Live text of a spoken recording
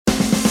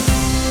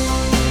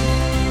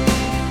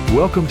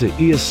Welcome to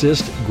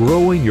eAssist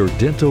Growing Your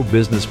Dental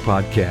Business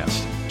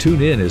podcast.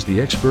 Tune in as the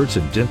experts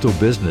in dental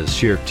business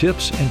share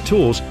tips and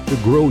tools to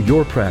grow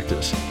your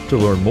practice. To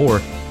learn more,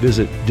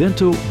 visit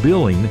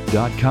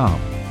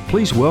dentalbilling.com.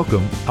 Please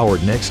welcome our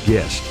next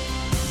guest.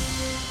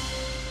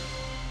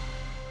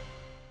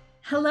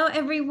 Hello,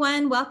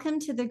 everyone. Welcome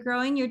to the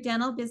Growing Your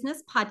Dental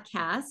Business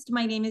podcast.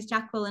 My name is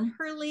Jacqueline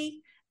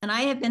Hurley, and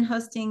I have been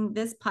hosting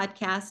this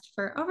podcast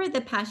for over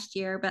the past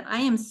year, but I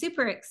am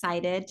super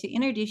excited to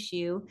introduce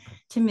you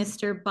to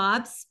Mr.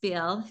 Bob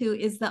Spiel, who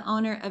is the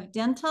owner of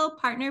Dental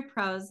Partner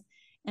Pros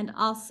and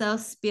also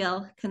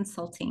Spiel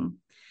Consulting.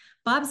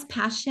 Bob's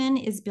passion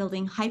is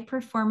building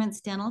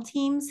high-performance dental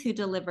teams who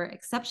deliver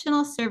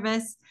exceptional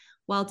service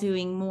while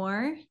doing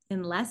more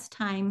in less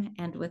time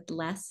and with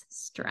less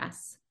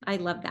stress. I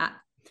love that.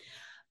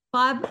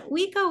 Bob,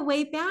 we go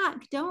way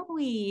back, don't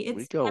we?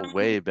 We go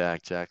way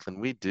back, Jacqueline.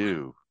 We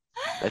do.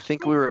 I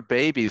think we were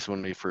babies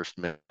when we first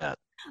met.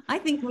 I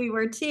think we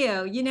were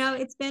too. You know,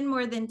 it's been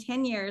more than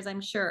 10 years, I'm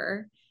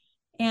sure.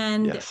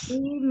 And Yes.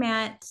 we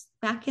met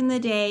back in the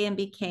day and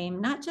became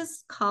not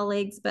just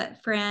colleagues,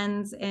 but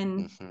friends.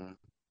 And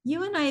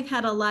you and I have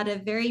had a lot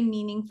of very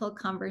meaningful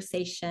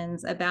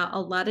conversations about a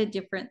lot of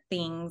different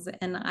things.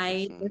 And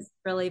I just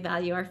really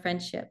value our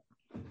friendship.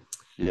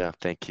 Yeah,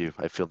 thank you.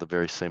 I feel the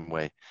very same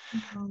way.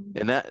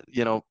 And that,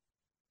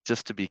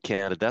 just to be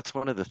candid, that's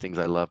one of the things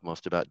I love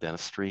most about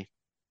dentistry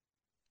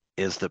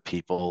is the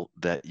people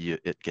that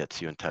it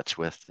gets you in touch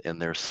with. And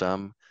there's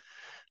some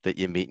that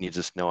you meet and you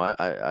just know,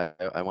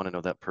 I want to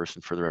know that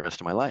person for the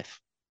rest of my life.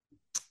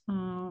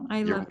 Oh,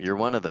 you're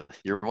one of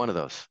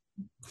those.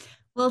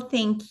 Well,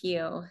 thank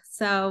you.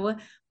 So,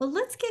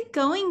 let's get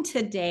going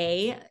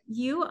today.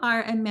 You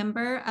are a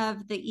member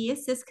of the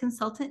eAssist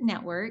Consultant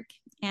Network,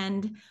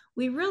 and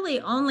we really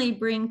only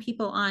bring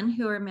people on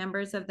who are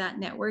members of that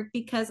network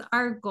because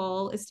our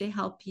goal is to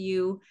help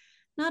you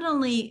not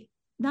only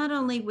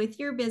with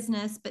your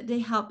business, but to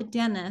help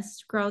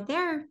dentists grow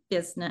their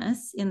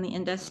business in the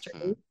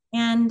industry.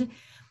 And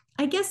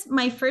I guess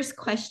my first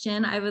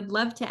question I would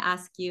love to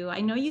ask you,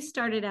 I know you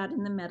started out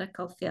in the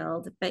medical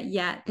field, but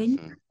yet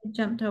then you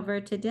jumped over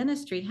to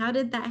dentistry. How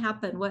did that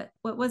happen? What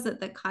was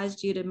it that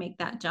caused you to make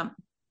that jump?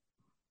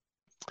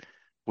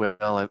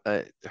 Well,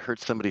 I heard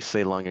somebody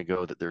say long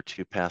ago that there are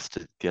two paths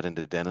to get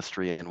into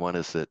dentistry, and one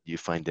is that you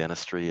find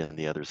dentistry, and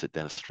the other is that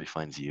dentistry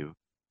finds you.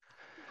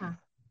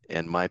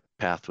 And my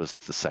path was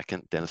the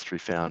second. Dentistry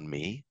found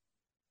me.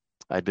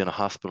 I'd been a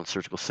hospital and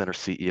surgical center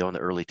CEO in the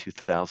early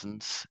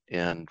 2000s,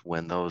 and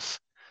when those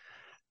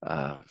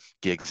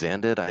gigs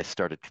ended, I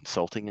started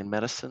consulting in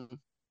medicine,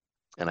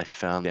 and I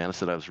found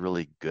that I was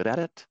really good at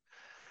it.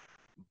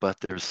 But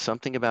there's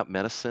something about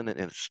medicine, and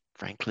it's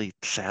frankly,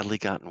 sadly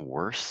gotten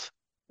worse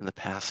in the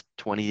past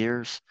 20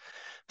 years.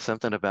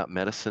 Something about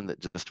medicine that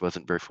just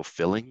wasn't very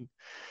fulfilling.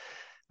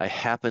 I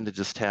happened to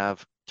just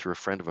have, through a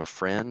friend of a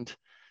friend,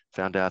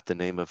 found out the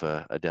name of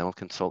a dental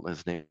consultant.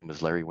 His name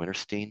was Larry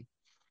Winterstein.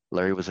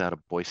 Larry was out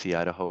of Boise,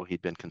 Idaho.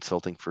 He'd been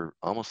consulting for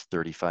almost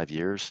 35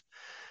 years.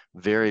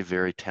 Very,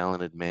 very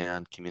talented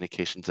man,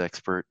 communications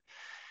expert.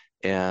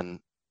 And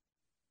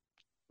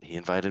he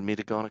invited me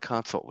to go on a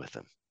consult with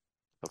him,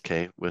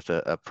 with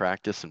a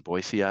practice in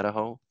Boise,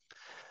 Idaho,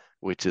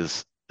 which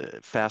is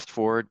fast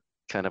forward,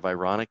 kind of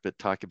ironic, but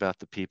talk about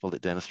the people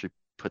that dentistry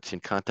puts you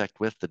in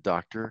contact with. The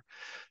doctor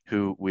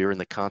who we were in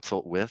the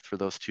consult with for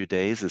those 2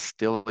 days is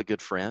still a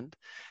good friend.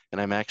 And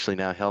I'm actually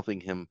now helping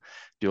him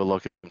do a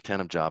locum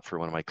tenens job for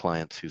one of my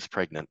clients who's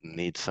pregnant and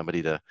needs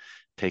somebody to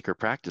take her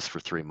practice for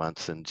 3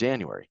 months in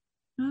January.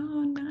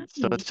 Oh, nice.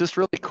 So it's just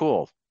really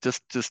cool.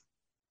 Just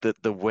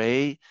the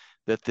way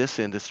that this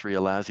industry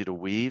allows you to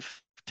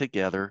weave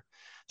together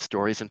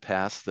stories and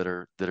paths that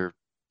are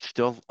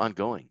still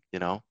ongoing,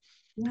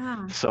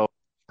 Yeah. So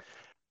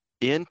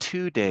in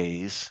 2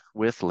 days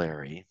with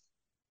Larry,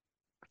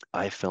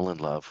 I fell in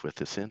love with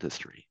this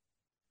industry.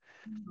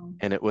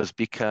 And it was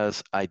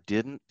because I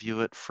didn't view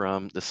it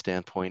from the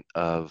standpoint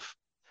of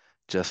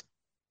just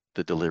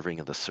the delivering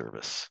of the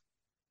service.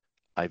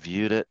 I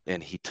viewed it,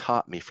 and he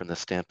taught me from the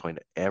standpoint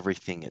of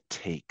everything it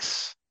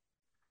takes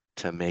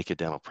to make a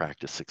dental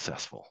practice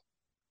successful.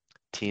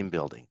 Team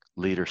building,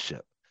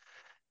 leadership,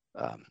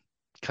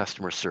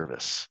 customer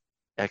service,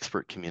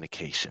 expert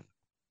communication,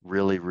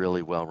 really,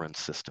 really well-run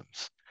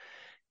systems.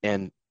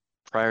 And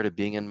prior to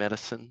being in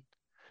medicine,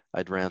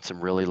 I'd ran some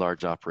really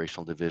large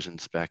operational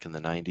divisions back in the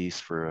 90s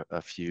for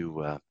a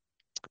few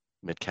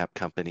mid-cap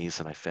companies,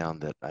 and I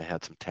found that I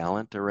had some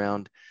talent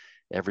around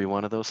every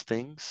one of those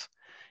things.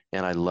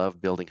 And I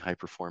love building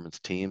high-performance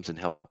teams and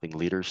helping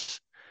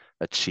leaders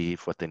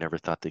achieve what they never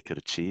thought they could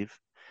achieve.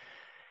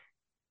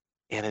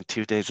 And in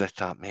 2 days, I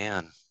thought,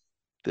 man,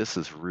 this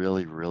is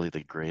really, really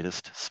the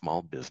greatest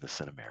small business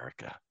in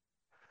America.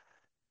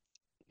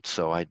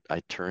 So I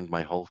turned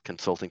my whole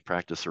consulting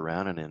practice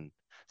around, and in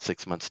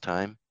 6 months'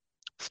 time,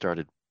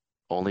 started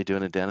only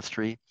doing a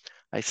dentistry.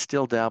 I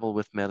still dabble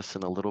with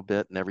medicine a little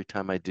bit, and every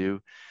time I do,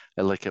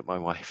 I look at my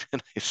wife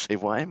and I say,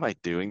 why am I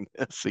doing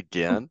this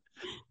again?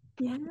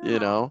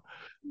 Yeah.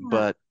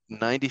 But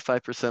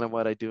 95% of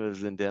what I do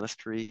is in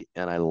dentistry,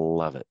 and I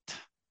love it.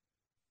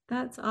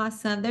 That's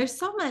awesome. There's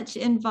so much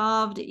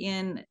involved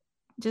in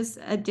just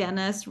a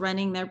dentist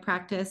running their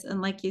practice.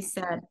 And like you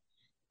said,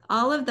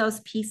 all of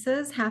those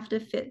pieces have to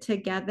fit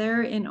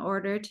together in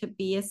order to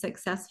be a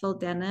successful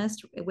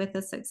dentist with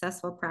a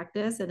successful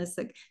practice and a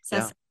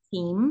Yeah, successful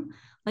team.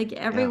 Like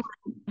yeah, everyone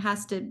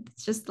has to,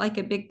 it's just like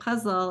a big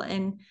puzzle.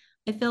 And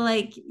I feel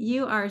like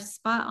you are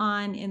spot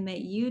on in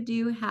that you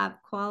do have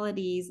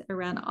qualities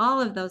around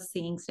all of those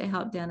things to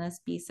help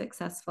dentists be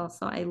successful.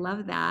 So I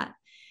love that.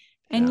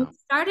 And you yeah.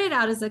 started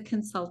out as a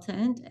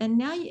consultant, and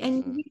now and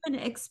Mhm. you've even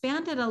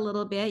expanded a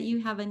little bit. You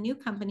have a new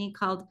company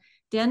called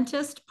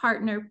Dentist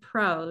Partner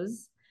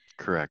Pros.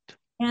 Correct.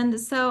 And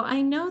so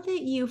I know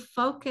that you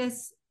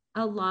focus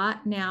a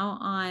lot now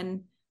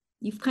on,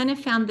 you've kind of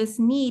found this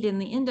need in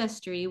the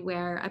industry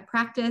where a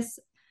practice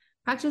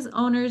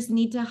owners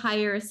need to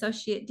hire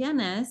associate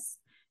dentists,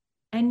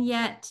 and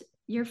yet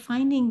you're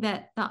finding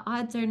that the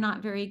odds are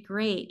not very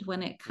great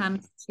when it Mhm.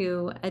 comes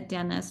to a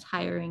dentist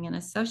hiring an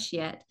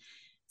associate.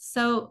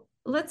 So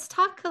let's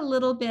talk a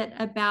little bit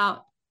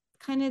about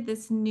kind of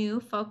this new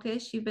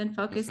focus you've been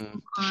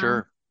focusing on,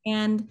 Sure.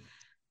 and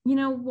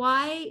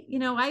why,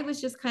 I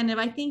was just kind of,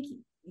 I think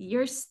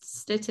your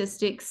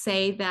statistics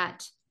say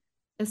that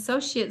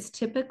associates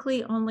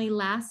typically only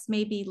last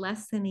maybe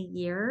less than a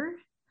year.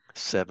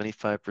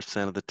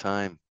 75% of the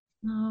time.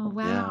 Oh,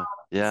 wow.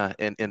 Yeah,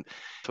 yeah. And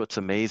so what's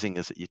amazing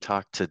is that you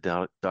talk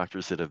to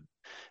doctors that have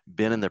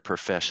been in their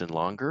profession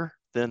longer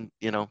than,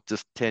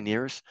 just 10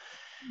 years.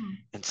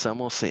 And some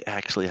will say,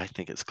 actually, I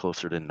think it's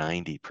closer to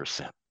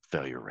 90%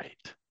 failure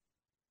rate.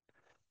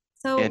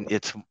 So, And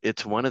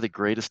it's one of the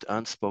greatest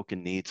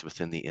unspoken needs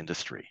within the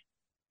industry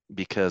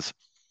because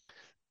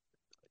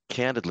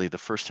candidly, the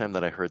first time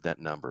that I heard that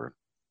number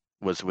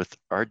was with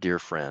our dear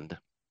friend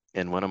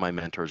and one of my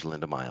mentors,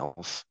 Linda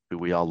Miles, who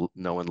we all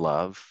know and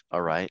love.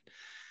 All right.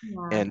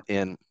 yeah,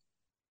 And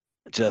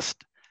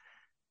just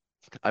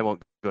I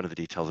won't go into the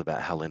details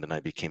about how Linda and I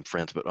became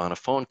friends, but on a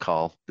phone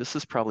call, this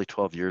is probably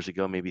 12 years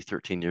ago, maybe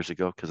 13 years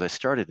ago, because I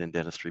started in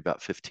dentistry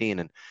about 15.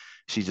 And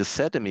she just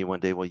said to me one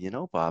day,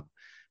 well, Bob,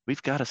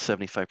 we've got a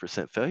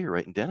 75% failure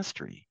rate in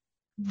dentistry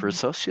for mm,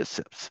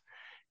 associateships.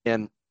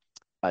 And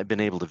I've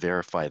been able to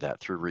verify that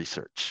through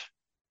research.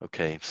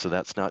 Okay. So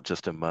that's not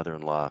just a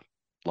mother-in-law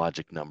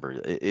logic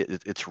number.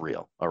 It's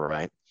real. All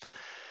right.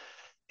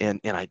 And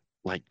I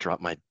like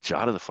dropped my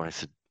jaw to the floor. I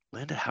said,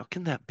 Linda, how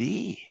can that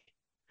be?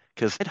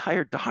 Because I'd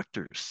hired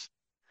doctors.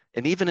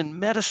 And even in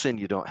medicine,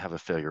 you don't have a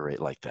failure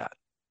rate like that.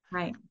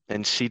 right.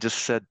 And she just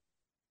said,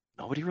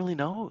 nobody really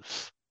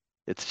knows.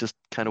 It's just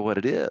kind of what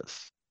it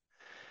is.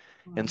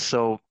 And Mm,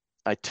 so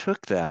I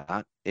took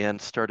that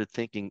and started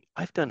thinking,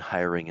 I've done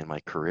hiring in my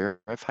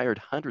career. I've hired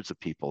hundreds of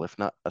people, if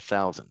not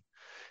 1,000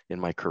 in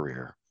my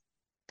career.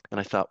 And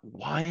I thought,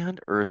 why on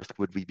earth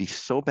would we be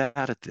so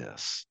bad at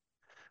this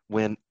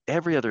when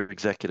every other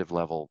executive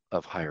level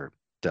of hire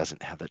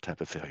doesn't have that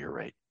type of failure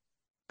rate?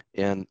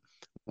 And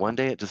one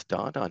day it just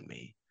dawned on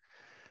me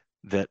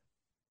that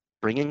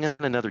bringing in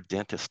another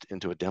dentist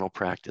into a dental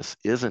practice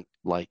isn't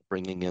like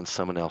bringing in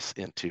someone else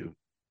into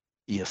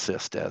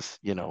e-assist as,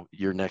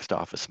 your next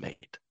office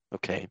mate.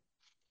 Okay.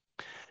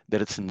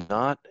 That it's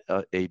not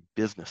a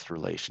business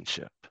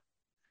relationship.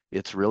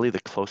 It's really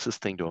the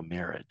closest thing to a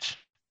marriage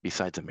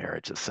besides a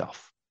marriage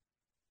itself,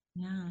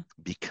 yeah.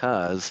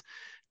 because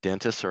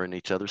dentists are in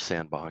each other's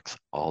sandbox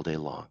all day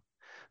long.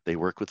 They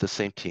work with the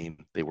same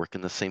team, they work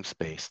in the same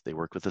space, they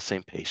work with the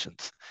same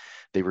patients,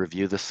 they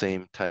review the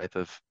same type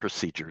of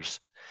procedures.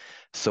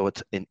 So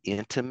it's an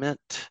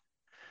intimate,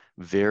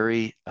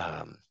 very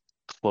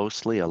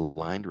closely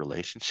aligned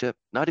relationship.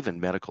 Not even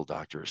medical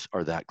doctors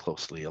are that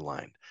closely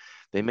aligned.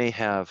 They may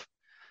have,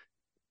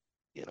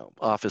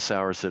 office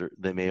hours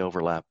they may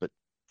overlap, but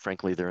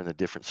frankly, they're in a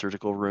different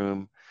surgical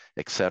room,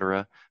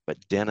 etc.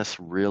 But dentists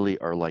really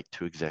are like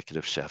two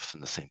executive chefs in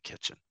the same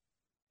kitchen.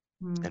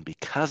 Mm, And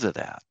because of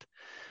that,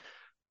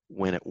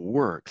 when it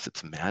works,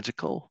 it's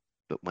magical.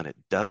 But when it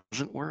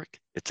doesn't work,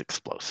 it's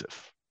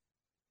explosive.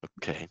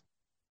 Okay.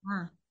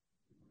 yeah.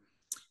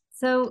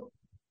 So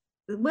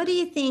what do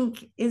you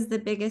think is the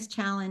biggest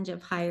challenge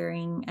of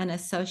hiring an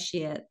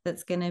associate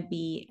that's going to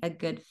be a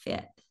good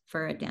fit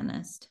for a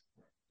dentist?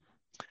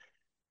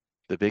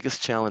 The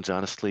biggest challenge,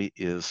 honestly,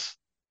 is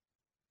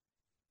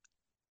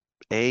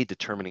A,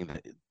 determining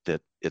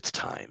that it's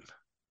time.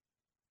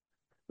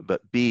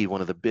 But B,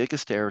 one of the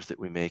biggest errors that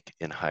we make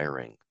in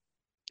hiring,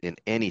 in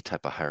any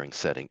type of hiring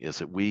setting, is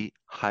that we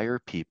hire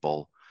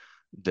people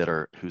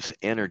whose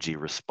energy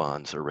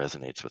responds or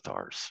resonates with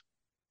ours.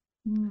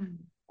 Mm,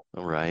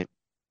 All right.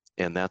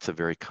 And that's a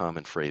very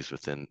common phrase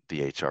within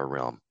the HR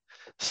realm.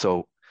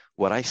 So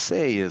what I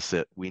say is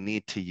that we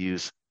need to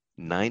use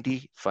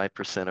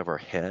 95% of our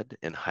head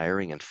in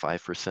hiring and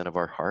 5% of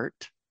our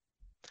heart.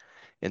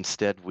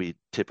 Instead, we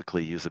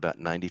typically use about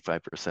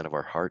 95% of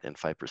our heart and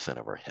 5%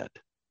 of our head.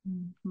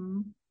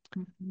 mhm,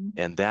 mhm.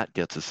 And that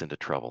gets us into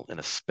trouble. And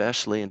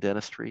especially in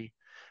dentistry,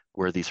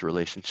 where these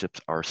relationships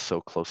are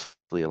so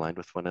closely aligned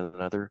with one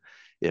another,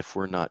 if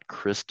we're not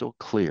crystal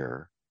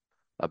clear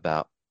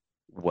about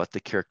what the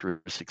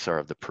characteristics are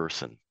of the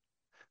person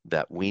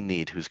that we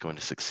need who's going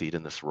to succeed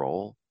in this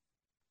role,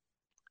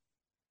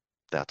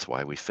 that's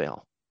why we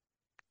fail.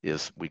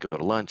 Is we go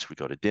to lunch, we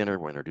go to dinner,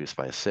 we're introduced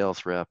by a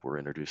sales rep, we're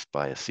introduced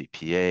by a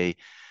CPA.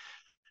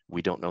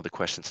 We don't know the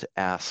questions to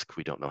ask.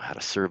 We don't know how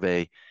to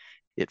survey.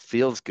 It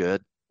feels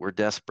good. We're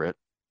desperate.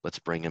 Let's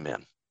bring them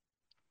in.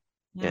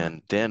 Yeah.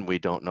 And then we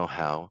don't know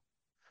how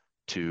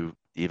to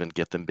even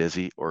get them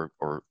busy or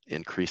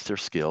increase their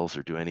skills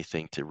or do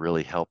anything to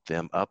really help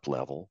them up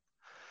level,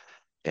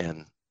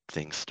 and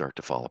things start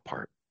to fall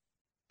apart.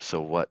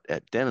 So what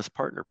at Dentist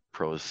Partner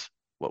Pros,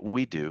 what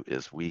we do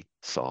is we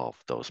solve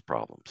those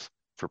problems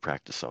for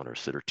practice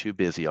owners that are too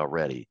busy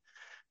already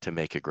to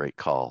make a great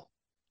call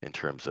in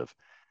terms of,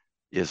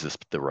 is this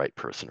the right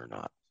person or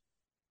not?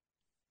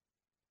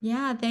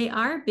 Yeah, they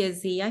are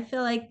busy. I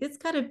feel like this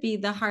got to be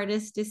the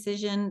hardest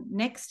decision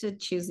next to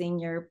choosing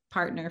your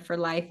partner for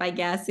life, I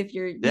guess, if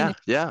you're,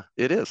 Yeah,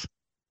 it is.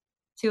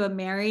 to a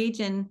marriage.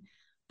 And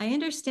I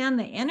understand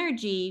the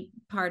energy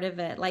part of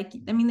it. Like,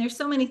 I mean, there's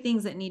so many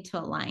things that need to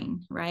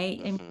align, right?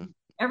 I Mm-hmm. mean,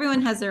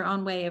 everyone has their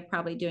own way of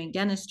probably doing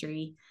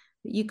dentistry,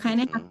 but you kind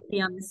of have Mm-hmm. to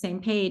be on the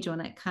same page when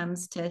it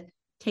comes to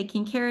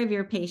taking care of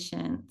your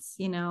patients,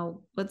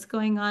 what's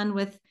going on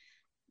with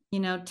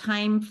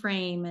time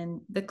frame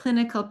and the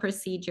clinical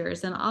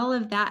procedures, and all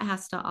of that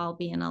has to all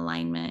be in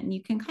alignment. And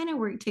you can kind of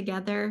work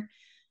together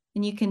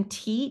and you can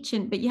teach,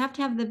 but you have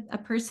to have a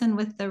person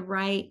with the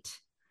right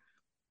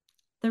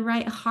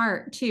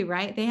heart too,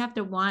 right? They have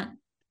to want.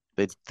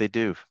 They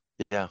do.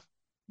 Yeah.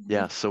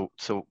 Yeah. So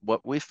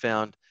what we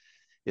found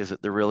is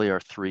that there really are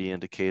three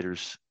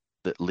indicators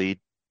that lead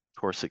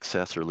towards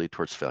success or lead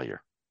towards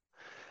failure.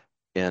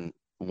 And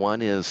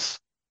one is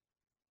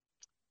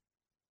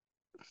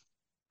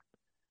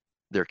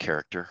their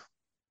character.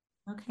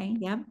 Okay.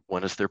 Yep.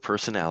 One is their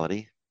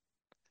personality.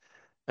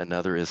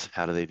 Another is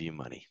how do they view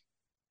money.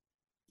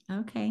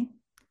 Okay.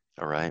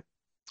 All right.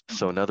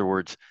 So in other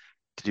words,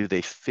 do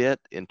they fit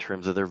in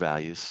terms of their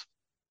values?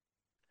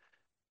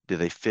 Do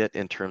they fit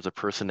in terms of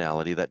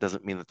personality? That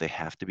doesn't mean that they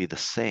have to be the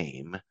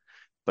same,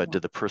 but Yeah. do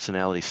the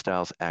personality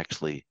styles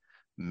actually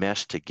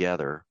mesh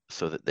together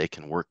so that they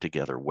can work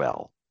together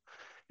well?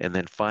 And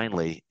then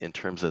finally, in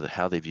terms of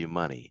how they view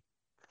money,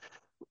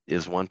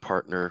 is one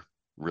partner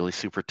really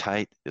super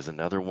tight? Is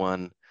another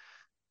one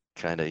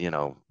kind of,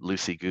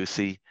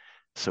 loosey-goosey?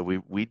 So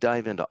we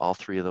dive into all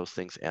three of those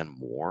things and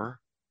more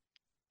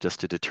just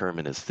to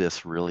determine, is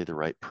this really the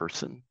right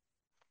person?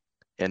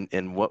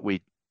 And what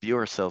we view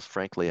ourselves,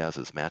 frankly, as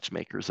is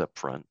matchmakers up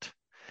front.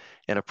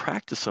 And a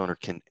practice owner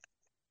can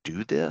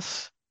do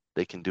this.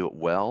 They can do it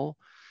well.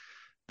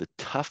 The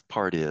tough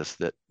part is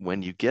that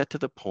when you get to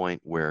the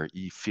point where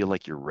you feel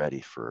like you're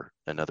ready for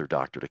another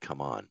doctor to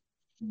come on,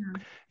 Yeah.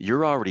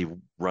 you're already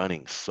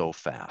running so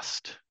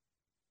fast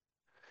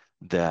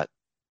that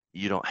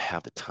you don't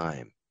have the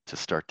time to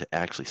start to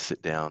actually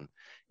sit down,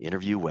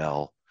 interview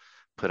well,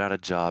 put out a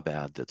job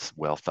ad that's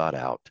well thought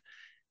out,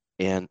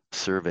 and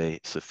survey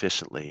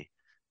sufficiently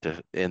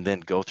and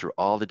then go through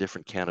all the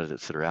different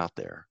candidates that are out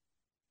there,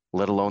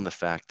 let alone the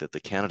fact that the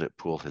candidate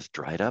pool has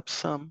dried up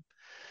some.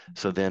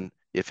 So then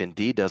if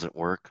Indeed doesn't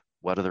work,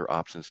 what other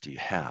options do you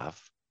have?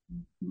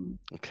 Mhm.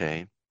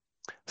 Okay.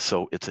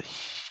 So it's a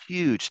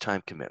huge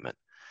time commitment.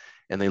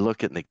 And they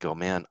look at it and they go,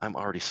 man, I'm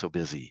already so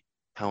busy.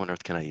 How on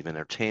earth can I even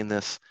entertain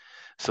this?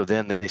 So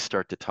then they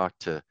start to talk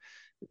to,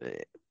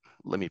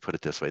 let me put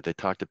it this way, they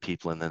talk to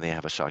people and then they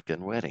have a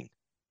shotgun wedding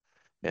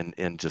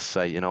and just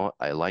say,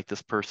 I like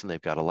this person.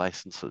 They've got a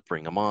license, so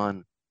bring them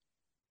on.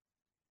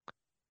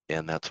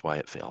 And that's why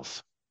it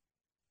fails.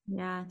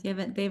 Yeah. They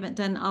haven't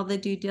done all the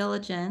due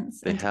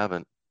diligence They and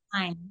haven't.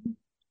 time.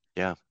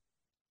 Yeah.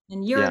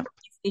 And your Yeah.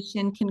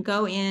 organization can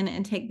go in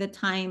and take the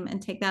time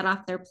and take that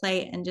off their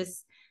plate and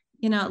just,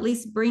 at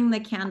least bring the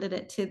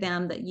candidate to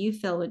them that you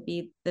feel would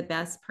be the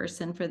best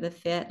person for the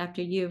fit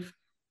after you've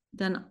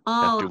done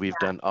all After of we've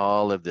done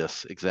all of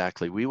this,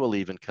 exactly. We will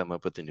even come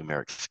up with a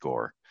numeric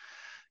score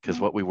because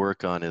that. what we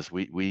work on is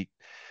we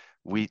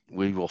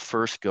will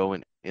first go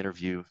and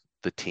interview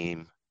the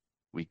team.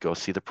 We go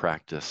see the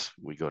practice.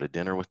 We go to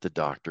dinner with the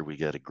doctor. We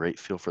get a great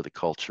feel for the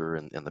culture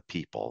and the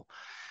people.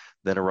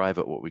 Then arrive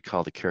at what we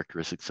call the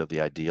characteristics of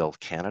the ideal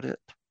candidate.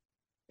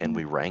 And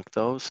we rank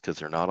those because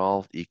they're not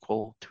all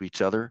equal to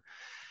each other.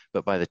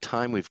 But by the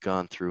time we've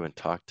gone through and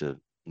talked to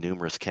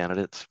numerous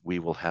candidates, we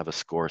will have a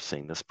score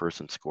saying this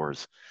person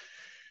scores,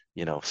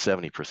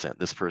 70%.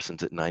 This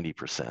person's at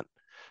 90%.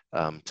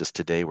 Just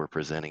today, we're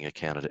presenting a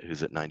candidate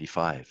who's at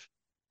 95.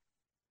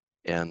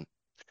 And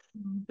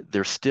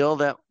there's still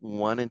that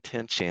 1 in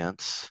 10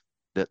 chance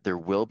that there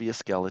will be a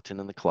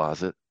skeleton in the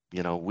closet.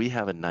 We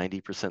have a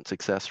 90%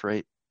 success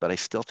rate, but I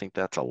still think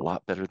that's a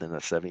lot better than a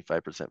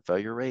 75%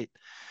 failure rate.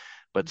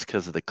 But it's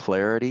because of the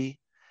clarity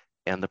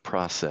and the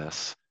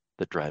process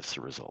that drives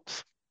the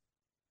results.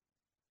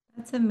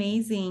 That's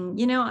amazing.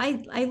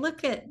 I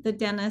look at the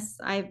dentists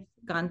I've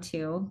gone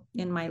to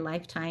in my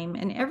lifetime,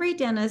 and every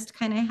dentist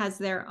kind of has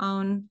their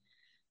own,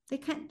 they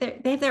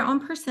have their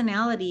own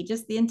personality,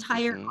 just the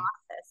entire Mm-hmm.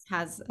 office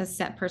has a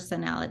set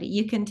personality.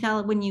 You can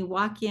tell when you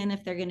walk in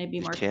if they're going to be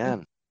You more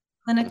can.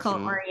 clinical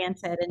Mm-hmm.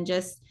 oriented and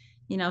just,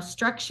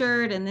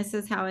 structured and this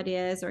is how it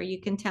is, or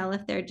you can tell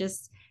if they're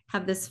just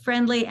have this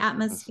friendly Mm-hmm.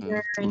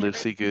 atmosphere and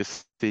Loosey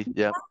goosey.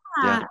 Yep.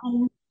 Yeah. yeah,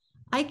 and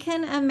I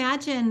can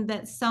imagine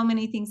that so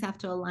many things have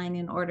to align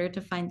in order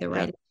to find the Yeah.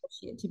 right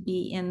associate to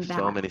be in that.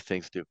 So many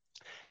things do.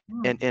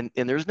 Yeah,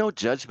 And there's no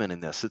judgment in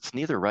this. It's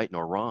neither right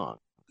nor wrong.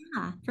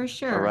 yeah, for All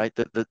sure. right.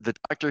 The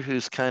doctor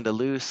who's kind of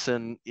loose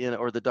and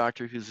or the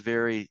doctor who's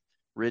very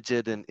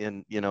rigid and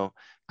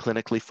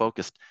clinically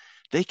focused,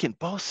 they can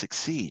both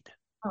succeed.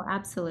 Oh,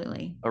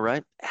 absolutely. All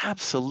right.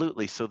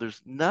 Absolutely. So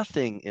there's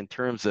nothing in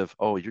terms of,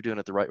 oh, you're doing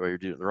it the right way, you're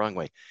doing it the wrong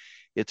way.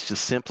 It's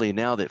just simply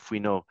now that if we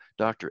know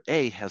Dr.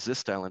 A has this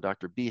style and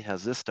Dr. B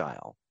has this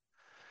style,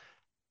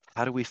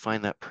 how do we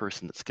find that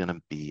person that's going to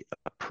be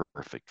a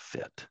perfect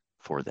fit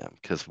for them?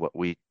 Because what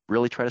we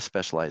really try to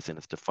specialize in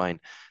is to find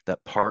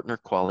that partner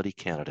quality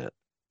candidate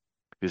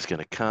who's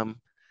going to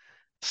come,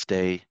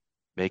 stay,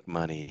 make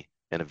money,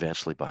 and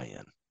eventually buy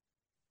in.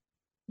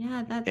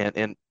 Yeah, that's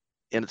And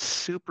it's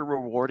super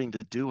rewarding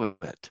to do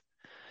it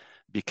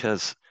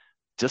because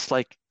just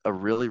like a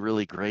really,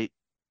 really great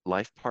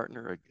life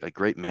partner, a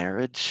great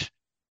marriage,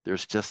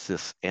 there's just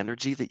this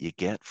energy that you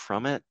get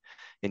from it.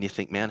 And you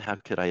think, man, how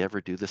could I ever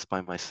do this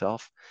by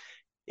myself?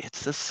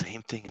 It's the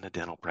same thing in a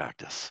dental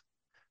practice.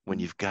 When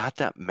you've got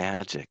that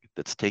magic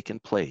that's taken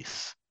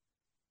place,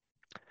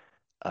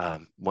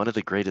 one of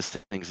the greatest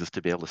things is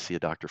to be able to see a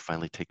doctor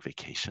finally take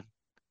vacation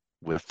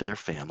with their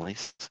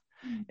families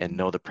and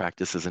know the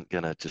practice isn't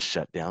going to just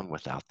shut down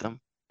without them.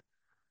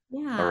 All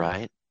yeah,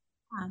 right.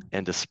 yeah,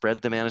 And to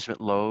spread the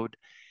management load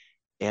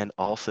and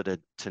also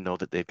to know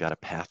that they've got a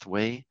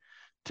pathway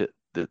to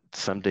that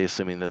someday,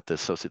 assuming that the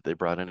associate they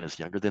brought in is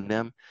younger than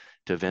them,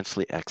 to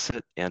eventually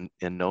exit and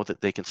know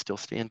that they can still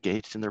stay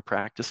engaged in their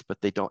practice, but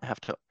they don't have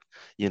to,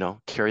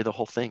 carry the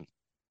whole thing.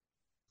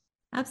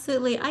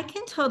 absolutely. I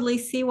can totally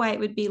see why it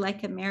would be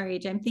like a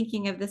marriage. I'm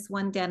thinking of this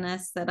one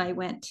dentist that I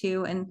went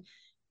to,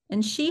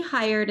 and she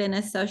hired an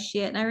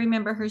associate. And I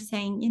remember her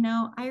saying,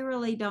 I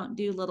really don't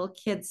do little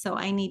kids, so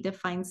I need to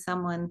find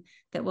someone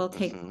that will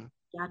take Hmm.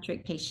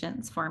 pediatric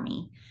patients for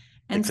me.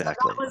 And so that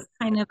Exactly. was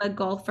kind of a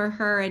goal for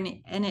her,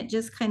 and it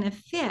just kind of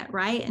fit,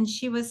 right? And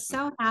she was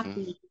so Hmm.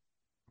 happy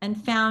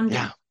and found,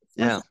 Yeah. especially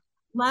Yeah.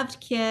 loved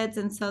kids.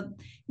 And so,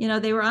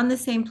 they were on the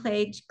same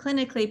page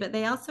clinically, but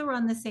they also were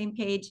on the same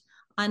page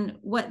on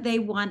what they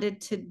wanted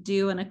to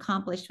do and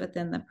accomplish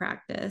within the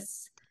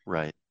practice.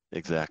 Right.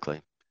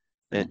 Exactly.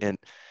 And, But, and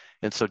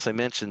and so as I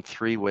mentioned,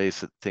 three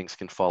ways that things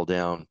can fall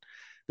down.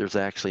 There's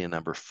actually a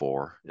number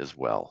four as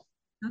well.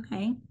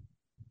 okay.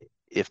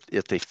 If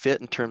they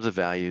fit in terms of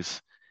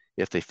values,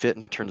 if they fit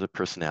in terms of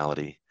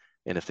personality,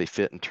 and if they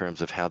fit in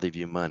terms of how they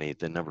view money,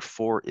 then number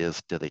four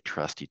is, do they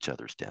trust each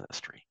other's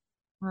dentistry?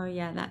 Oh,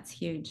 yeah, that's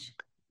huge.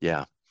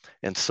 Yeah.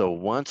 And so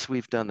once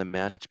we've done the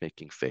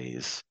matchmaking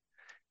phase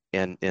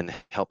and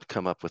helped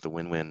come up with a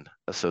win-win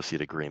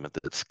associate agreement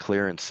that's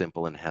clear and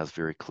simple and has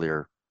very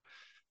clear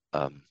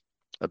um,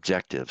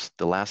 objectives,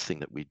 the last thing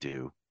that we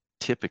do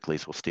typically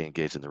is we'll stay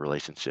engaged in the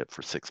relationship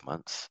for 6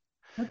 months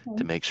to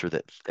Okay. make sure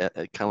that,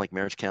 kind of like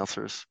marriage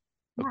counselors,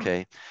 Yeah.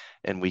 okay?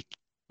 And we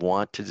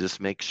want to just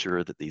make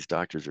sure that these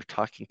doctors are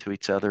talking to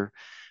each other,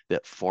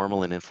 that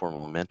formal and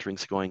informal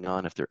mentoring's going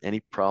on. If there are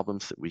any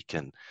problems, that we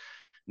can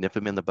nip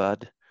them in the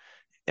bud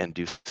and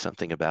do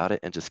something about it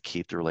and just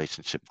keep the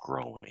relationship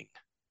growing.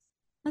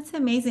 That's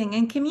amazing.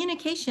 And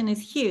communication is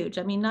huge.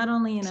 I mean, not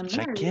only in It's a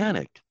marriage,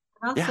 gigantic.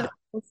 but also Yeah,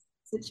 in this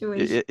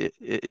situation.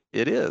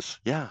 it is.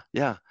 Yeah,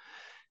 yeah.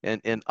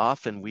 And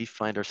often we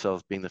find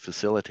ourselves being the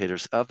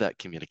facilitators of that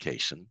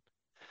communication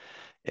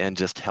and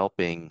just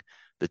helping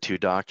the two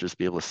doctors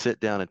be able to sit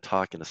down and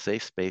talk in a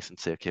safe space and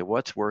say, okay,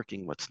 what's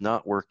working, what's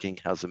not working,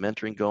 how's the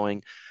mentoring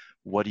going,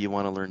 what do you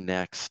want to learn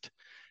next,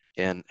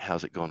 and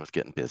how's it going with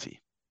getting busy?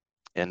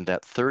 And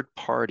that third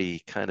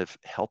party kind of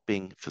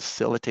helping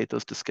facilitate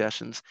those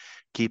discussions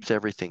keeps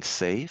everything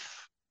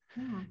safe.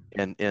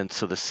 Yeah. And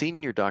so the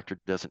senior doctor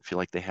doesn't feel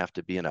like they have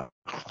to be in a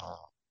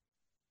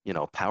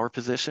power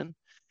position.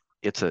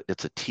 It's a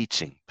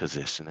teaching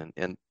position.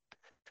 And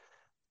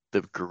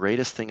the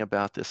greatest thing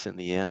about this in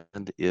the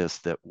end is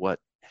that what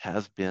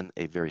has been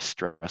a very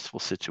stressful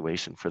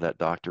situation for that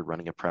doctor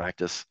running a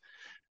practice,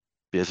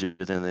 busier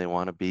than they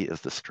want to be,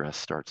 as the stress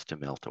starts to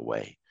melt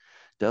away.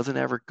 Doesn't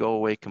ever go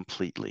away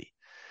completely,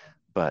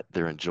 but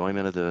their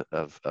enjoyment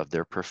of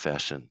their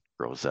profession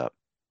goes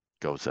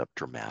up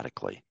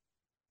dramatically.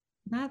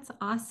 That's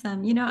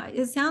awesome.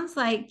 It sounds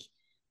like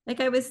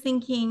I was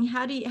thinking,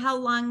 how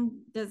long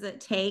does it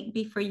take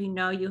before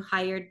you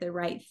hired the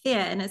right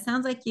fit? And it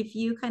sounds like if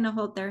you kind of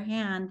hold their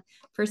hand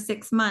for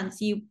 6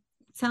 months,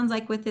 sounds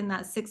like within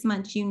that 6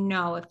 months,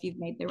 if you've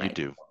made the You right.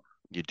 do.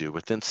 You do.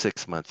 Within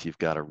 6 months, you've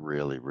got a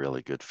really,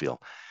 really good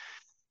feel.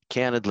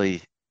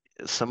 Candidly,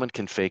 someone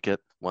can fake it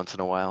once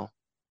in a while,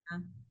 Yeah.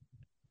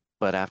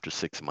 but after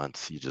 6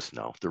 months, you just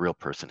know the real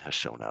person has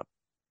shown up.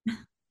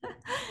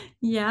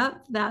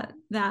 Yep,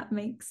 that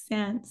makes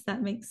sense.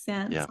 That makes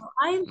sense. Yeah. So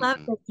I love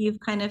Hmm. that you've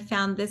kind of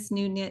found this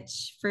new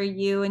niche for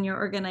you and your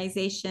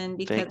organization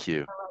because Thank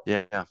you.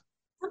 Yeah.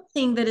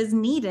 something that is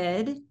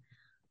needed.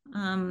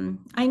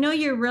 I know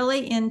you're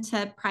really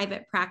into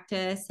private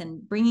practice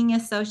and bringing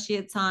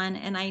associates on,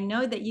 and I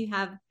know that you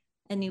have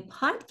a new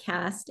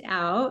podcast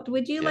out.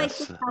 Would you like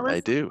to Yes, tell us I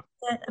a do.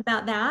 bit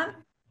about that?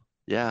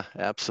 Yeah,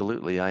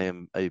 absolutely. I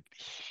am a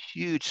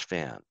huge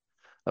fan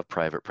of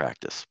private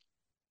practice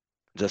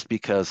just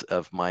because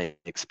of my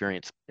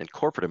experience in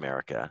corporate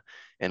America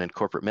and in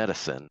corporate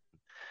medicine,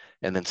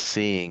 and then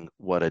seeing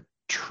what a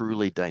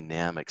truly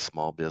dynamic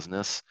small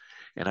business,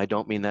 and I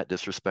don't mean that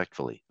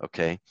disrespectfully,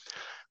 okay,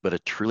 but a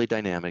truly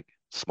dynamic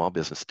small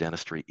business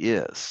dentistry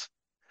is.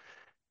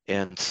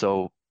 And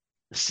so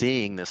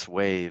seeing this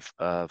wave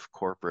of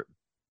corporate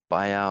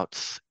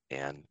buyouts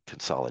and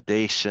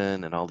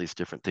consolidation and all these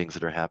different things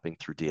that are happening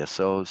through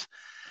DSOs,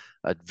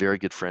 a very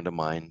good friend of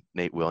mine,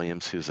 Nate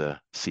Williams, who's a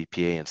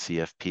CPA and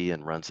CFP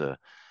and runs a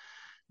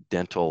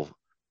dental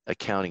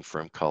accounting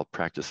firm called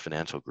Practice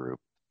Financial Group.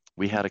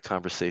 We had a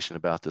conversation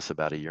about this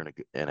about a year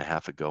and a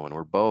half ago, and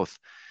we're both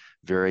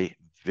very,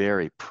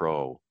 very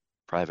pro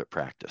private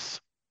practice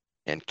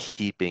and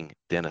keeping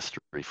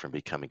dentistry from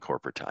becoming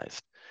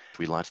corporatized.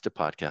 We launched a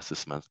podcast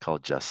this month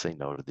called Just Say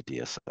No to the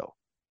DSO.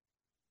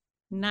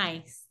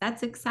 Nice.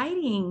 That's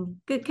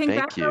exciting. Good. Thank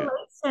you.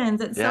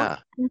 Congratulations. It's so Yeah.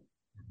 fun.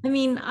 I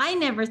mean, I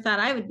never thought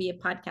I would be a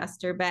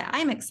podcaster, but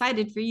I'm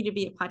excited for you to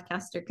be a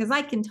podcaster because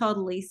I can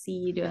totally see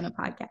you doing a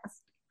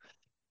podcast.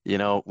 You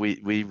know,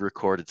 we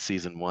recorded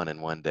season 1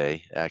 in one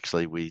day.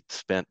 Actually, we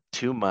spent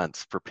 2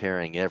 months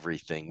preparing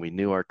everything. We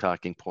knew our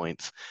talking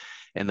points,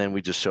 and then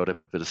we just showed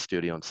up at a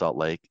studio in Salt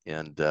Lake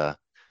and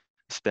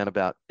spent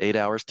about 8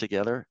 hours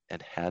together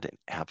and had an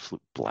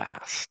absolute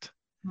blast.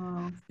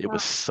 Oh, It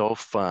was so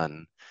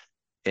fun.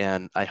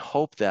 And I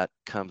hope that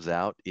comes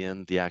out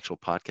in the actual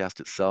podcast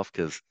itself,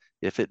 because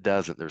if it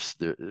doesn't,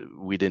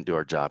 we didn't do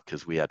our job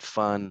because we had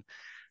fun.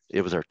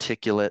 It was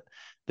articulate.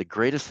 The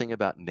greatest thing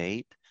about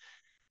Nate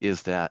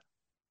is that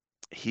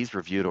he's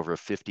reviewed over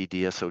 50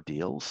 DSO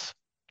deals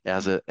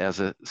as a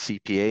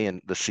CPA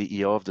and the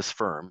CEO of this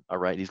firm. All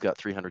right, he's got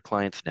 300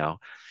 clients now.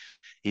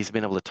 He's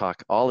been able to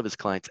talk all of his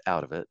clients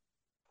out of it.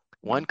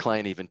 One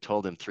client even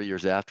told him 3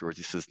 years afterwards,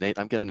 he says, Nate,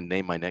 I'm going to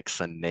name my next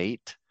son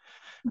Nate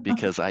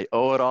because I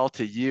owe it all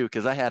to you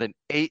because I had an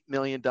 $8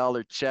 million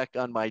check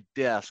on my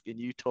desk and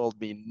you told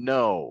me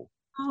no.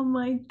 oh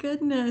my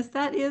goodness.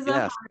 That is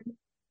Yes.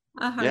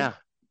 a hard Yeah.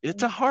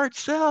 It's a thing. hard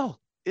sell.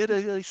 It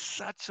is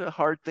such a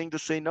hard thing to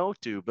say no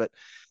to. But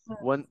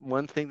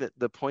one thing that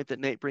the point that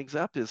Nate brings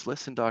up is,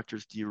 listen,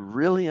 doctors, do you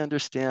really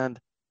understand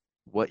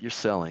what you're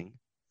selling?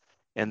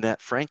 And that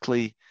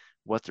frankly,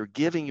 what they're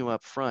giving you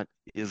up front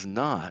is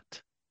not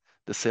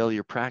the sale of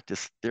your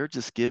practice. They're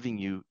just giving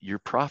you your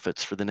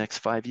profits for the next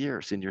 5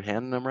 years and you're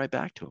handing them right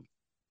back to them.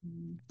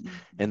 Mhm.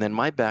 And then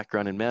my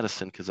background in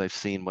medicine, because I've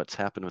seen what's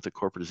happened with the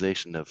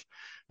corporatization of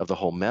the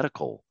whole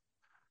medical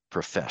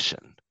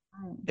profession,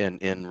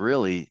 and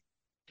really,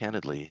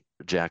 candidly,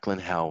 Jacqueline,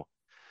 how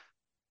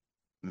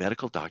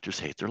medical doctors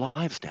hate their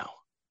lives now.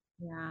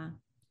 Yeah.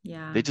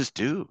 Yeah. They just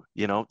do.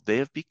 You know, they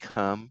have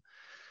become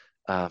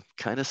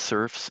kind of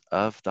serfs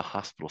of the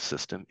hospital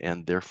system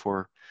and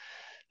therefore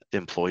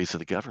employees of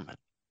the government.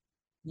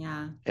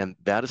 Yeah. And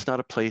that is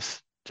not a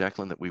place,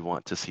 Jacqueline, that we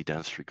want to see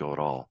dentistry go at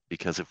all.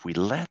 Because if we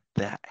let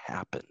that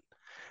happen,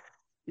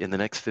 in the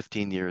next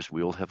 15 years,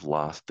 we will have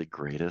lost the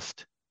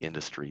greatest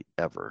industry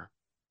ever,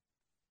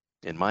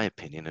 in my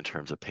opinion, in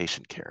terms of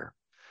patient care.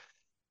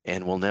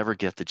 And we'll never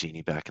get the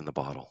genie back in the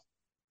bottle.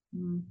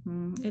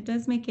 It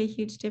does make a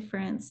huge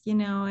difference,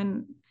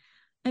 and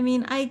I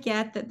mean, I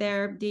get that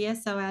there are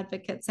DSO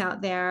advocates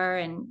out there,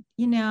 and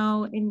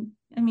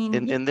I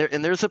mean, And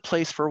there's a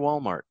place for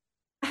Walmart.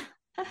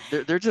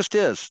 There just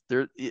is.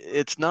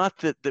 It's not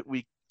that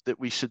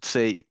we should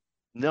say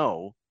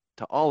no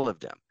to all of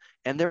them.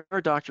 And there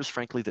are doctors,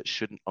 frankly, that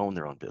shouldn't own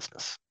their own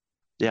business.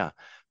 Yeah.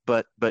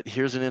 But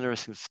here's an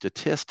interesting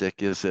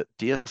statistic is that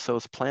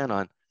DSOs plan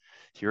on,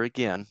 here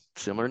again,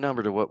 similar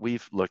number to what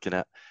we've looking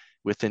at,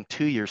 within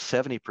 2 years,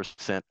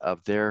 70%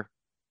 of their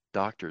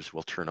doctors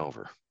will turn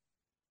over.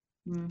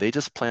 mm, They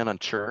just plan on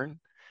churn,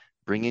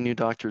 bringing new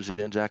doctors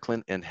in,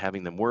 Jacqueline, and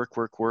having them work,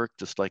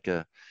 just like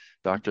a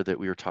doctor that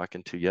we were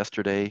talking to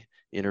yesterday,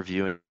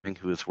 interviewing,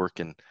 who is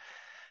working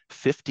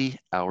 50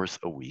 hours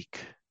a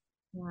week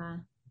yeah,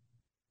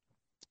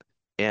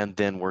 and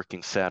then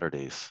working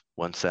Saturdays,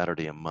 one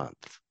Saturday a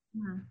month.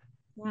 yeah,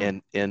 yeah,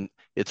 And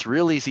it's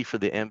real easy for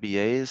the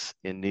MBAs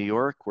in New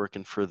York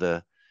working for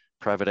the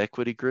private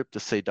equity group to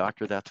say,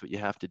 doctor, that's what you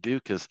have to do.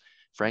 Because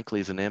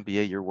frankly, as an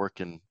MBA, you're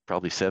working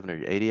probably 70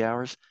 or 80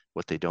 hours.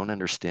 What they don't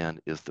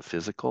understand is the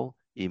physical,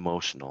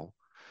 emotional,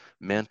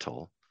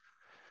 mental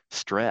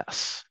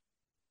stress,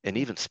 and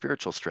even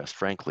spiritual stress,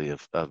 frankly,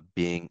 of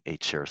being a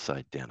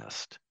chairside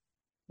dentist.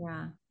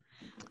 yeah.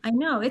 I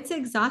know it's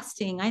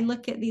exhausting. I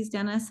look at these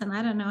dentists and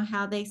I don't know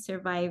how they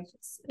survive.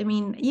 I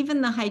mean,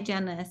 even the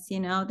hygienists,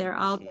 they're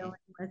all Mhm. dealing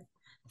with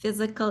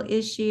physical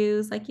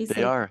issues, like you They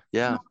say. are,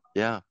 yeah,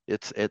 yeah.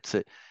 It's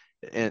a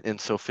And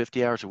so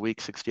 50 hours a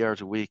week, 60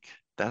 hours a week,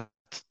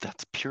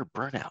 that's pure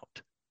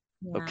burnout.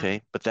 Yeah.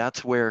 Okay. But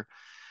that's where,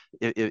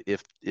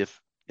 if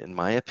in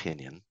my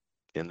opinion,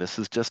 and this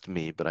is just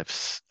me, but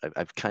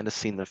I've kind of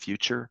seen the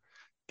future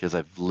because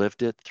I've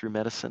lived it through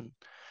medicine.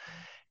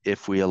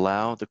 If we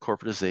allow the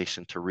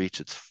corporatization to reach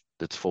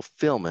its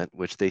fulfillment,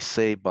 which they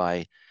say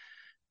by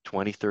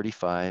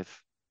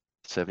 2035,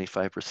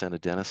 75%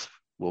 of dentists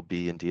will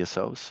be in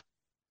DSOs,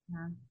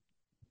 Yeah.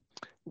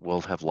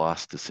 we'll have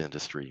lost this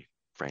industry,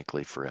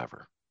 frankly,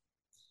 forever.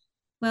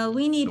 Well,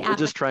 we need But we're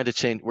just trying to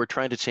change. We're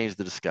trying to change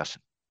the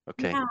discussion.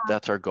 Okay, yeah.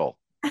 that's our goal.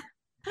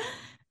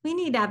 We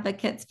need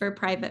advocates for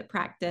private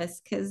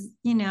practice because,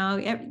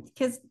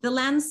 because the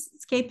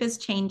landscape is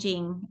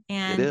changing, It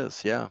and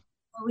is, yeah.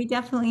 we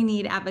definitely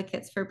need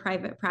advocates for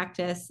private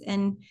practice.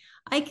 And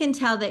I can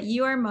tell that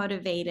you are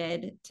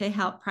motivated to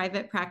help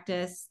private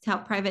practice, to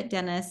help private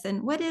dentists.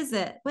 And what is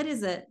it? What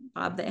is it,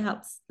 Bob,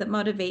 that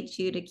motivates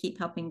you to keep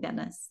helping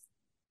dentists?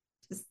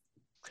 Just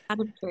out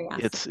of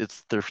curiosity.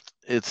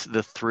 It's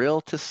the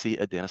thrill to see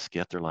a dentist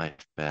get their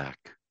life back.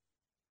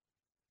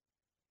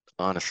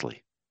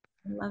 Honestly.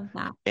 I love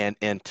that.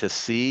 And to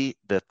see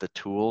that the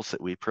tools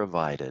that we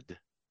provided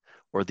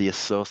or the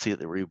associate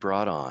that we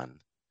brought on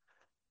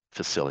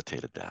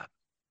facilitated that.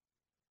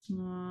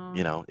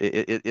 You know,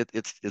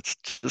 it's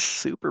just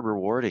super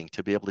rewarding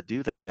to be able to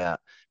do that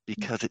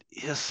because it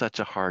is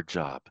such a hard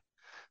job,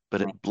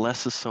 but Right. it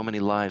blesses so many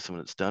lives when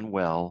it's done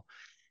well,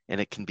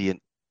 and it can be a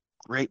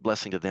great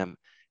blessing to them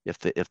if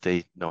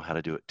they know how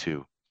to do it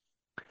too.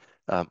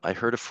 I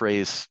heard a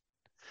phrase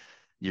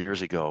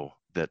years ago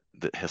that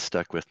has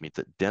stuck with me,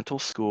 that dental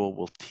school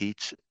will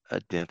teach a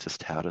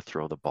dentist how to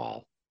throw the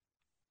ball,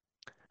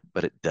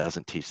 but it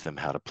doesn't teach them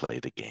how to play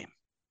the game.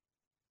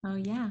 Oh,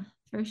 yeah,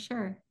 for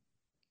sure.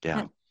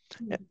 Yeah.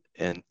 That,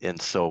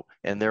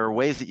 And there are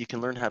ways that you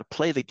can learn how to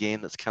play the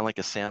game that's kind of like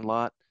a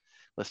sandlot.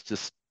 Let's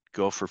just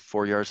go for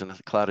 4 yards in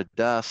a cloud of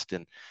dust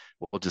and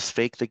we'll just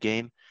fake the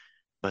game.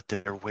 But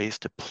there are ways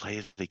to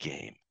play the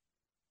game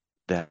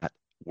that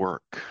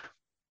work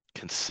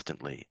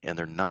consistently, and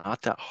they're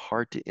not that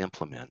hard to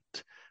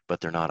implement,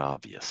 but they're not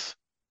obvious.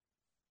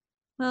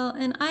 well,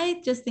 and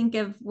I just think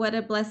of what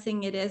a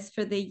blessing it is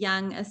for the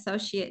young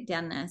associate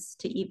dentist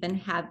to even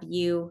have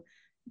you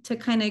to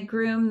kind of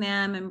groom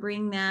them and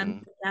bring them Mm-hmm.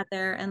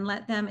 together and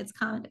let them, it's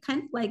kind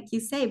of like you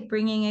say,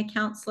 bringing a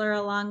counselor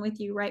along with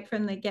you right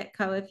from the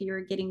get-go if you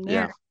were getting Yeah,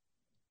 married.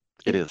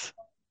 it It is.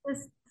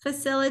 just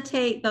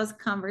facilitate those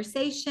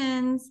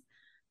conversations.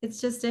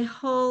 It's just a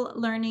whole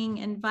learning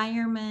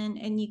environment,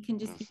 and you can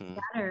just be Mm-hmm.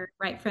 better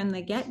right from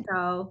the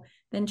get-go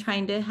than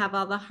trying to have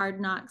all the hard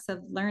knocks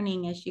of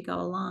learning as you go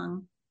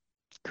along.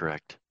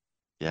 Correct.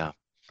 Yeah.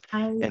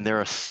 I And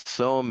there are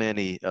so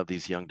many of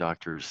these young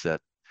doctors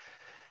that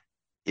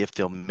if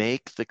they'll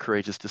make the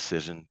courageous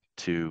decision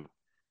to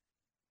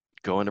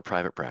go into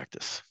private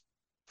practice,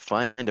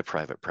 find a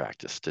private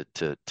practice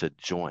to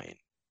join.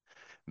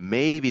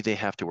 Maybe they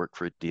have to work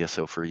for a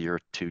DSO for a year or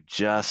two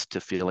just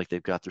to feel like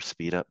they've got their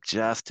speed up,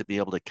 just to be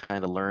able to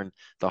kind of learn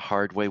the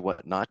hard way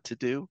what not to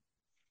do.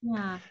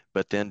 yeah.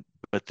 But then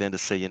to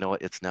say, you know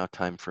what, it's now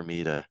time for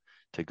me to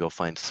go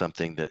find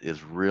something that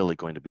is really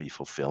going to be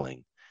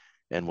fulfilling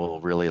and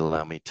will really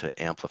allow me to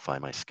amplify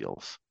my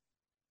skills.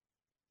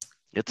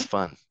 It's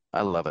fun.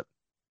 I love it.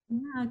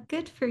 Yeah,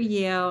 good for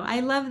you. I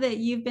love that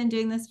you've been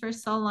doing this for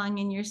so long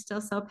and you're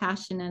still so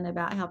passionate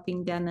about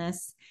helping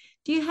dentists.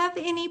 Do you have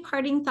any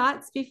parting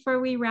thoughts before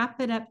we wrap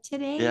it up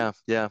today?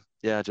 Yeah,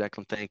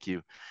 Jacqueline, thank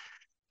you.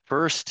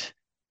 First,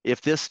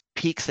 if this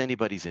piques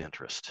anybody's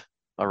interest,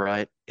 all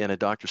right, and a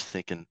doctor's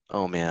thinking,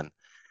 oh man,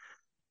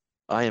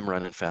 I am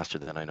running faster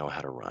than I know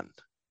how to run.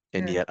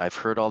 And Sure. yet I've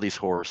heard all these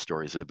horror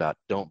stories about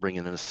don't bring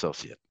in an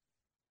associate.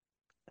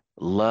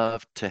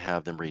 Love to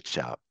have them reach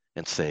out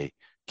and say,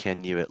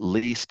 can you at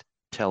least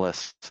tell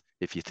us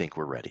if you think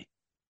we're ready?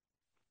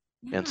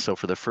 And Yeah, so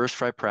for the first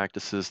 5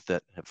 practices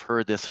that have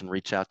heard this and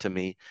reach out to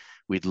me,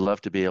 we'd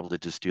love to be able to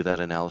just do that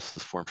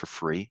analysis form for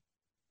free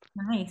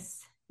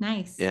nice.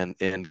 Nice.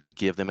 and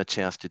give them a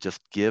chance to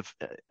just give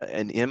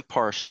an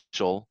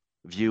impartial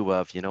view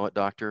of, you know what,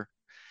 doctor,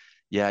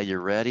 yeah,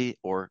 you're ready,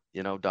 or,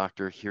 you know,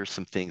 doctor, here's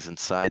some things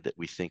inside that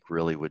we think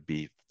really would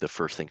be the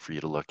first thing for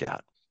you to look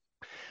at.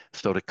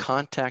 So to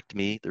contact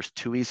me, there's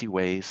 2 easy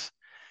ways.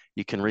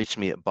 You can reach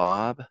me at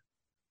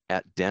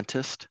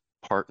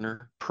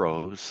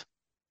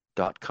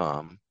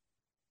bob@dentistpartnerpros.com,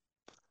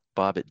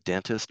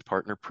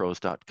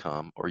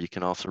 bob@dentistpartnerpros.com, or you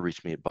can also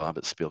reach me at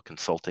bob@Spiel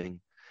Consulting.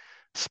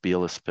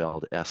 Spiel is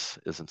spelled S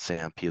as in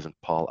Sam, P as in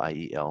Paul,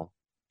 IEL,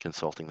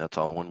 consulting, that's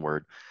all one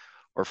word.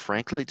 Or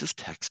frankly, just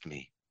text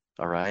me,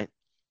 all right,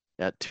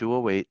 at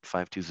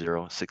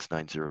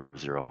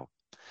 208-520-6900.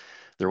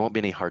 There won't be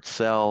any hard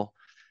sell.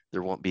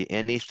 There won't be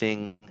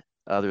anything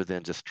other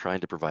than just trying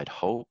to provide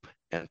hope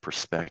and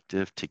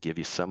perspective to give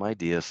you some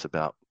ideas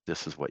about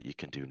this is what you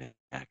can do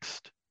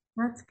next.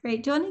 That's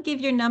great. Do you want to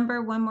give your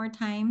number one more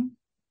time?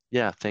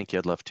 Yeah, thank you.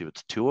 I'd love to.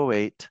 It's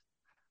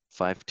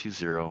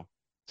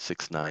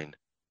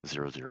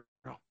 208-520-6900.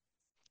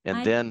 And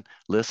I then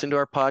listen to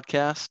our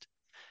podcast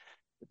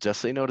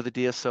Just say no to the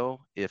DSO.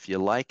 If you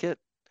like it,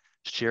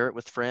 share it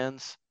with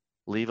friends,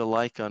 leave a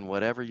like on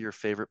whatever your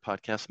favorite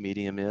podcast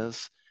medium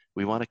is.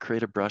 We want to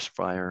create a brush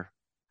fire,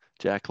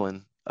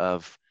 Jacqueline,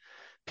 of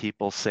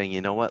people saying,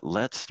 you know what,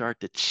 let's start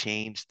to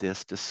change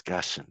this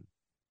discussion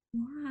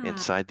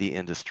inside the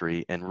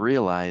industry and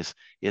realize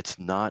it's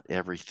not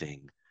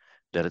everything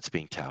that it's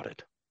being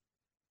touted.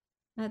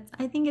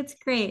 I think it's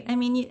great. I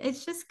mean,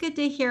 it's just good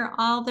to hear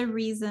all the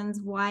reasons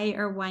why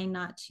or why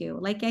not to.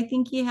 Like, I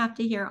think you have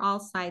to hear all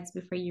sides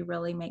before you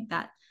really make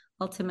that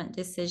ultimate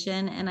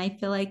decision. And I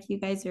feel like you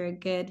guys are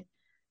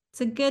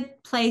it's a good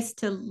place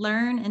to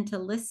learn and to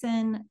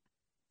listen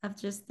of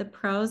just the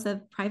pros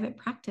of private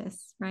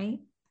practice, right?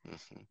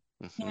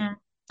 Mm-hmm. Mm-hmm. And,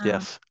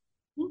 yes.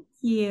 Thank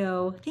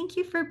you. Thank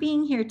you for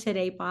being here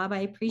today, Bob. I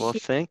appreciate it. Well,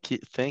 thank you.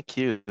 Thank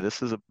you.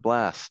 This is a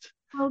blast.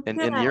 Oh, and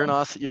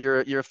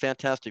you're you're a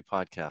fantastic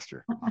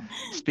podcaster.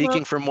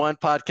 Speaking from one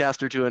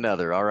podcaster to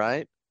another, all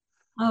right?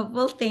 Oh,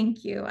 well,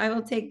 thank you. I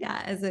will take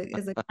that as a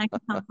kind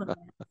compliment.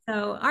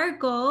 So our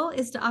goal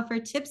is to offer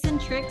tips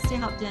and tricks to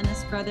help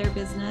dentists grow their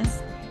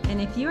business. And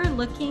if you are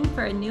looking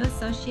for a new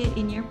associate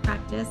in your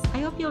practice, I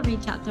hope you'll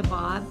reach out to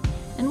Bob,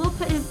 and we'll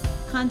put his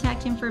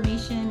contact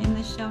information in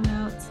the show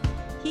notes.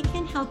 He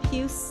can help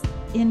you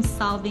in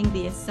solving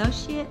the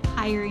associate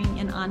hiring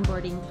and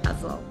onboarding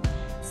puzzle.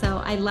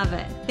 So I love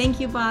it. Thank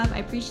you, Bob. I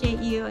appreciate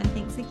you. And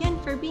thanks again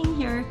for being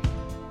here.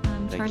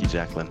 Thank you,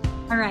 Jacqueline.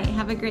 All right.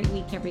 Have a great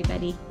week,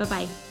 everybody.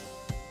 Bye-bye.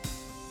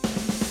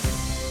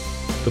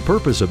 The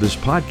purpose of this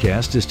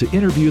podcast is to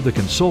interview the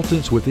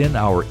consultants within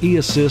our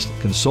eAssist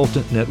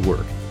Consultant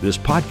Network. This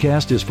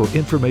podcast is for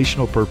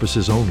informational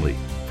purposes only.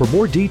 For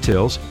more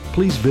details,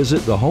 please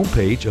visit the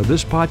homepage of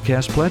this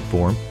podcast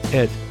platform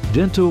at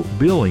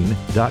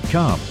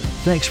dentalbilling.com.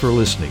 Thanks for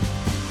listening.